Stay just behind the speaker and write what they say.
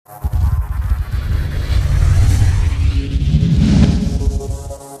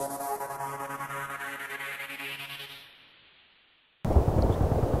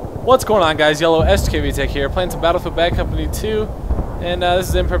What's going on, guys? Yellow STKV Tech here, playing some Battlefield Bad Company 2, and this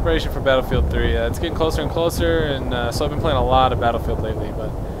is in preparation for Battlefield 3. It's getting closer and closer, and so I've been playing a lot of Battlefield lately.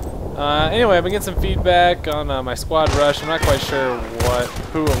 But anyway, I've been getting some feedback on my squad rush. I'm not quite sure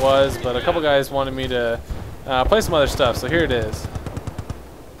who it was, but a couple guys wanted me to play some other stuff, so here it is.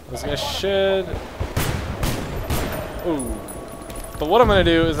 This guy should... Ooh. But what I'm going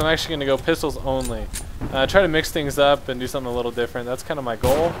to do is I'm actually going to go pistols only. Try to mix things up and do something a little different. That's kind of my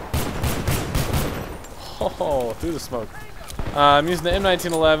goal. Oh, through the smoke. I'm using the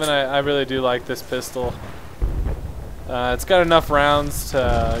M1911. I really do like this pistol. It's got enough rounds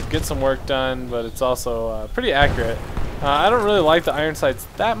to get some work done, but it's also pretty accurate. I don't really like the iron sights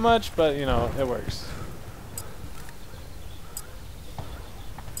that much, but you know, it works.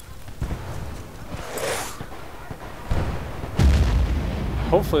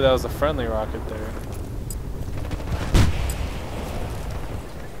 Hopefully that was a friendly rocket there.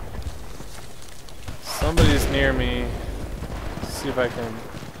 Somebody's near me. Let's see if I can.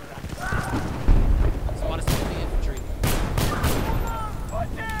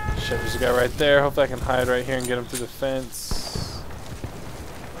 Shit, there's a guy right there. Hopefully I can hide right here and get him through the fence.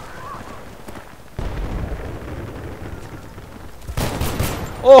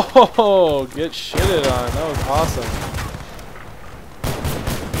 Oh, get shitted on. That was awesome.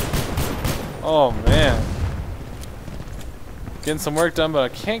 Oh man. Getting some work done, but I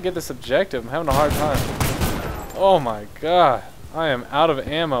can't get this objective. I'm having a hard time. Oh my god. I am out of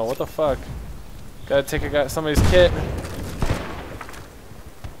ammo. What the fuck? Gotta take somebody's kit.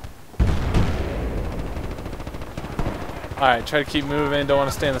 Alright, try to keep moving. Don't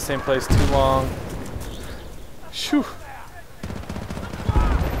want to stay in the same place too long. Shoo.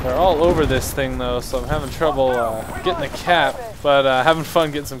 They're all over this thing though, so I'm having trouble getting the cap, but having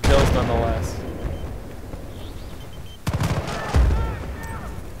fun getting some kills nonetheless.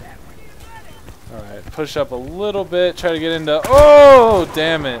 Alright, push up a little bit, try to get into... Oh,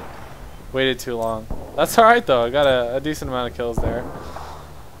 damn it. Waited too long. That's alright though, I got a decent amount of kills there.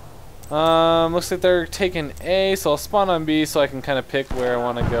 Looks like they're taking A, so I'll spawn on B so I can kind of pick where I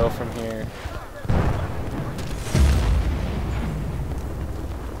want to go from here.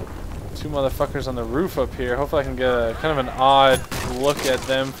 Two motherfuckers on the roof up here. Hopefully I can get a kind of an odd look at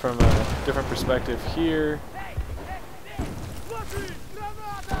them from a different perspective here.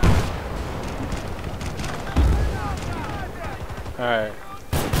 Alright.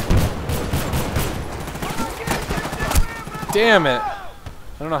 Damn it!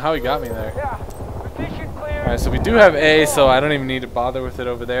 I don't know how he got me there. Alright, so we do have A, so I don't even need to bother with it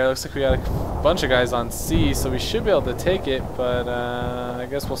over there. Looks like we got a bunch of guys on C, so we should be able to take it, but I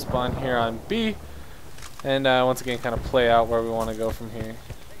guess we'll spawn here on B, and once again kind of play out where we want to go from here.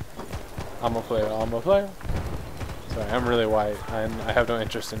 I'm a player, I'm a player. Sorry, I'm really white. I have no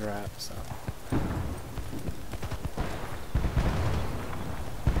interest in rap, so.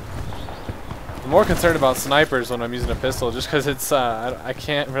 I'm more concerned about snipers when I'm using a pistol, just because it's I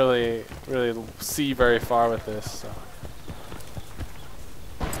can't really see very far with this. So.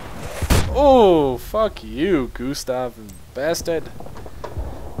 Oh, fuck you, Gustav Beastin.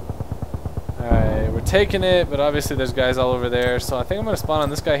 Alright, we're taking it, but obviously there's guys all over there, so I think I'm gonna spawn on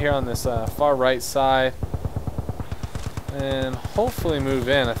this guy here on this far right side, and hopefully move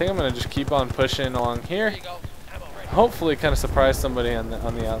in. I think I'm gonna just keep on pushing along here. Hopefully, kind of surprise somebody on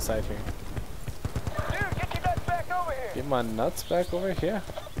the outside here. Get my nuts back over here.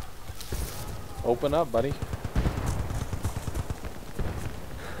 Open up, buddy.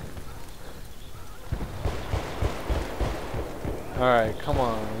 Alright, come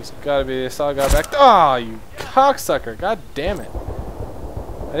on. There's gotta be a solid guy back. Ah, oh, you cocksucker. God damn it.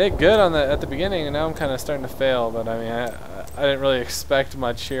 I did good on at the beginning, and now I'm kind of starting to fail, but I mean, I didn't really expect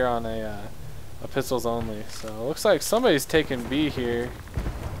much here on a pistols only. So it looks like somebody's taking B here.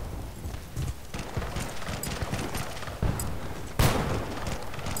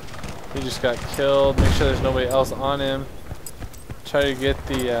 He just got killed. Make sure there's nobody else on him. Try to get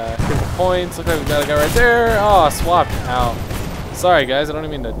the points. Look like we got a guy right there. Oh, swapped out. Sorry guys, I don't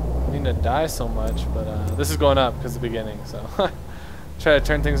even mean to die so much, but this is going up because of the beginning. So try to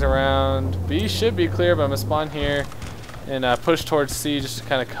turn things around. B should be clear, but I'm gonna spawn here and push towards C just to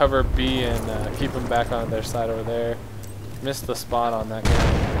kind of cover B and keep them back on their side over there. Missed the spot on that guy.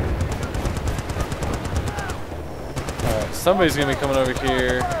 All right, somebody's gonna be coming over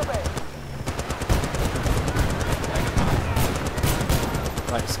here.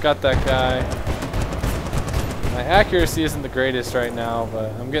 Nice, got that guy. My accuracy isn't the greatest right now,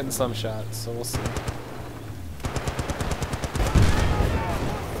 but I'm getting some shots, so we'll see.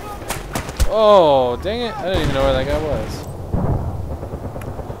 Oh, dang it. I didn't even know where that guy was.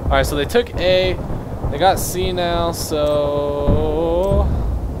 Alright, so they took A. They got C now, so...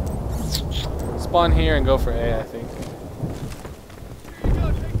 spawn here and go for A, I think.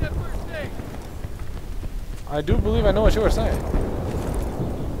 I do believe I know what you were saying.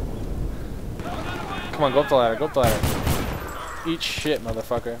 Come on, go up the ladder, go up the ladder. Eat shit,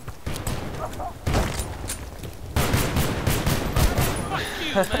 motherfucker. Fuck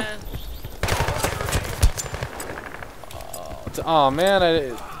you, man. Oh man,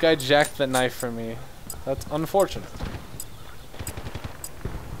 the guy jacked the knife from me. That's unfortunate.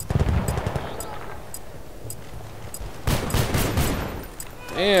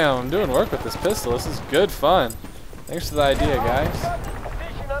 Damn, I'm doing work with this pistol. This is good fun. Thanks for the idea, guys.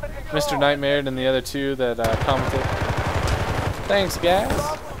 Mr. Nightmare and the other two that commented. Thanks,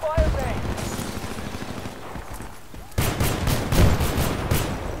 guys.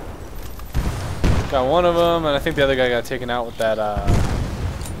 Got one of them, and I think the other guy got taken out with that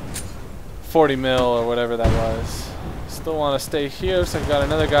 40 mil or whatever that was. Still want to stay here, so I've got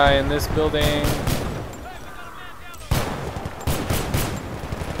another guy in this building.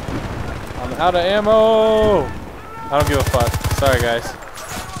 I'm out of ammo! I don't give a fuck. Sorry, guys.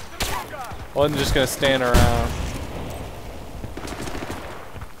 I wasn't just gonna stand around.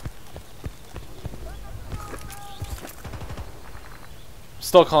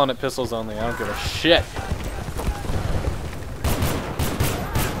 Still calling it pistols only. I don't give a shit.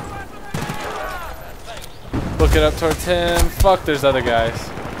 Look it up towards him. Fuck, there's other guys.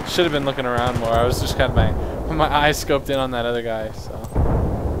 Should have been looking around more. I was just kind of my eyes scoped in on that other guy. So.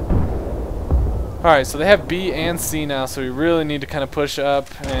 Alright, so they have B and C now, so we really need to kind of push up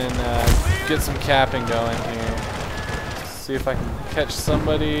and get some capping going here. See if I can catch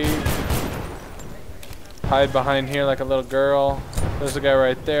somebody. Hide behind here like a little girl. There's a guy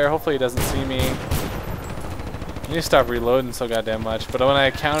right there. Hopefully he doesn't see me. I need to stop reloading so goddamn much. But when I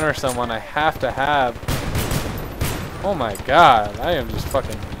encounter someone, I have to have... Oh my god, I am just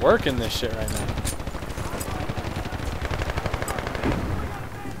fucking working this shit right now.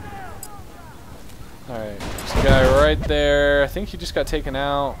 Alright, there's a guy right there. I think he just got taken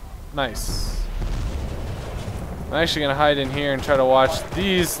out. Nice. I'm actually going to hide in here and try to watch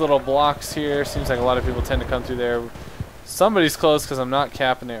these little blocks here. Seems like a lot of people tend to come through there. Somebody's close because I'm not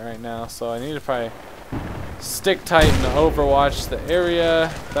capping it right now, so I need to probably stick tight and overwatch the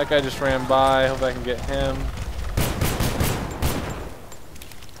area. That guy just ran by. Hope I can get him.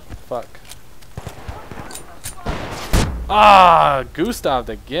 Fuck. Ah, Gustav'd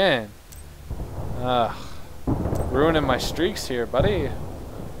again. Ugh. Ruining my streaks here, buddy.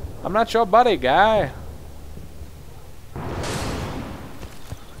 I'm not your buddy, guy.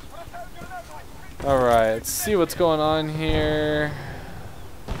 Alright, let's see what's going on here.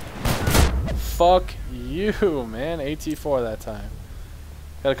 Fuck you, man. AT4 that time.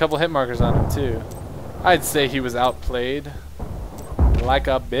 Got a couple hit markers on him, too. I'd say he was outplayed. Like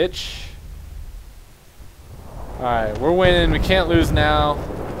a bitch. Alright, we're winning. We can't lose now.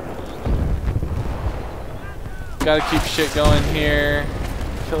 Gotta keep shit going here.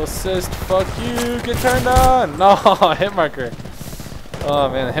 Kill assist. Fuck you. Get turned on. No, hit marker. Oh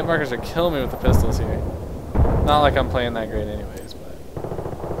man, the hit markers are killing me with the pistols here. Not like I'm playing that great anyways, but.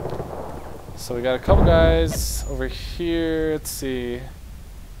 So we got a couple guys over here. Let's see.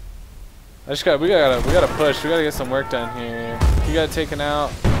 We gotta push. We gotta get some work done here. He got taken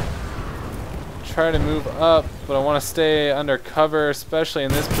out. Try to move up, but I want to stay under cover, especially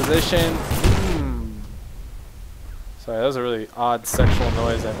in this position. Sorry, that was a really odd sexual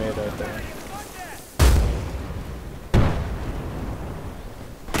noise I made right there.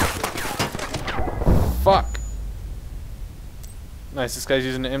 Fuck. Nice, this guy's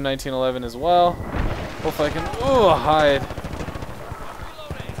using an M1911 as well. Hopefully I can hide.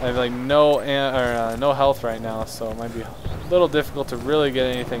 I have like no health right now, so it might be a little difficult to really get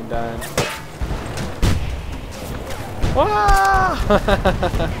anything done. Ah!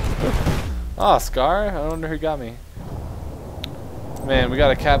 Oh, Scar? I wonder who got me. Man, we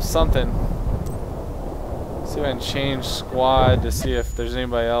gotta cap something. See if I can change squad to see if there's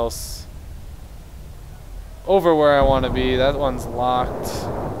anybody else over where I want to be. That one's locked.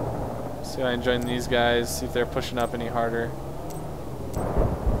 See if I can join these guys, see if they're pushing up any harder.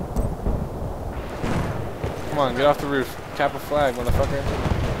 Come on, get off the roof. Cap a flag, motherfucker.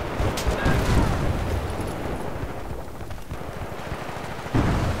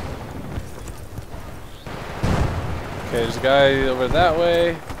 Okay, there's a guy over that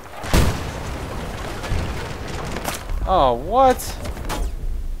way. Oh, what?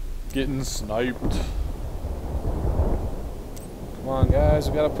 Getting sniped. Come on, guys,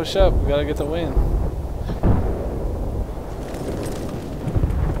 we gotta push up. We gotta get the win.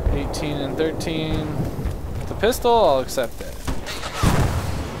 18 and 13. The pistol, I'll accept it.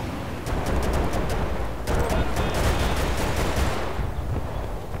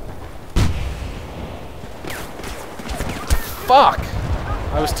 Fuck!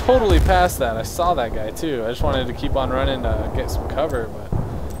 I was totally past that. I saw that guy too. I just wanted to keep on running to get some cover, but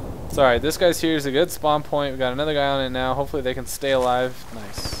it's alright. This guy's here is a good spawn point. We got another guy on it now. Hopefully they can stay alive.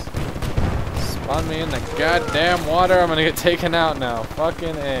 Nice. Spawn me in the goddamn water. I'm gonna get taken out now.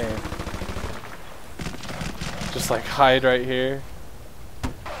 Fucking A. Just like hide right here.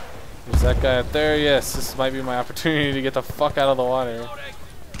 There's that guy up there. Yes, this might be my opportunity to get the fuck out of the water.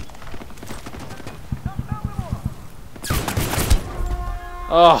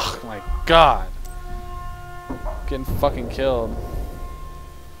 Oh my god. Getting fucking killed.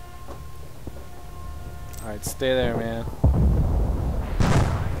 Alright, stay there, man.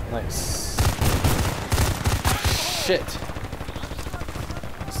 Nice. Shit.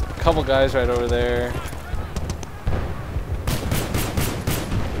 There's a couple guys right over there.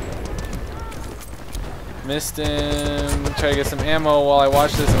 Missed him. Try to get some ammo while I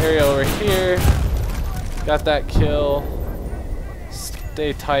watch this area over here. Got that kill.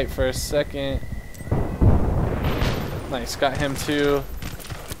 Stay tight for a second. Nice, got him too.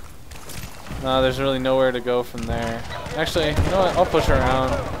 No, there's really nowhere to go from there. Actually, you know what? I'll push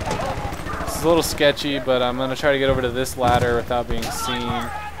around. This is a little sketchy, but I'm gonna try to get over to this ladder without being seen.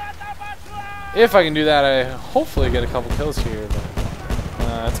 If I can do that, I hopefully get a couple kills here.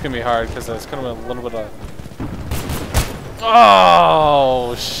 But it's gonna be hard because it's kind of a little bit of.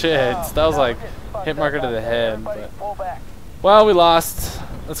 Oh shit! That was like hit marker to the head. But well, we lost.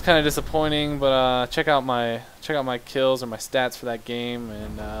 That's kind of disappointing. But check out my kills or my stats for that game,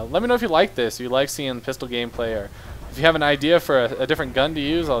 and let me know if you like this. If you like seeing pistol gameplay, or if you have an idea for a different gun to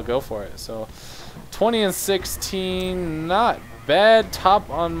use, I'll go for it. So 20 and 16, not bad. Top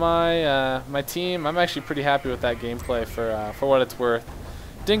on my my team. I'm actually pretty happy with that gameplay for what it's worth.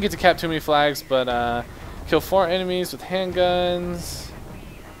 Didn't get to cap too many flags, but kill 4 enemies with handguns.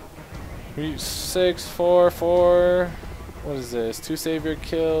 6, 4, 4. What is this? 2 savior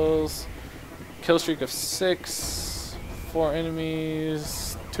kills. Kill streak of 6. 4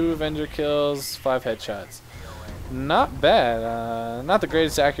 enemies. 2 avenger kills. 5 headshots. Not bad. Not the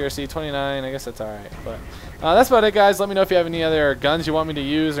greatest accuracy. 29. I guess that's alright. But that's about it, guys. Let me know if you have any other guns you want me to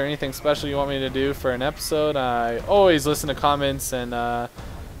use or anything special you want me to do for an episode. I always listen to comments, and yeah,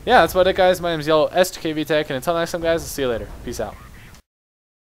 that's about it, guys. My name is Yellow SKV Tech, and until next time, guys, I'll see you later. Peace out.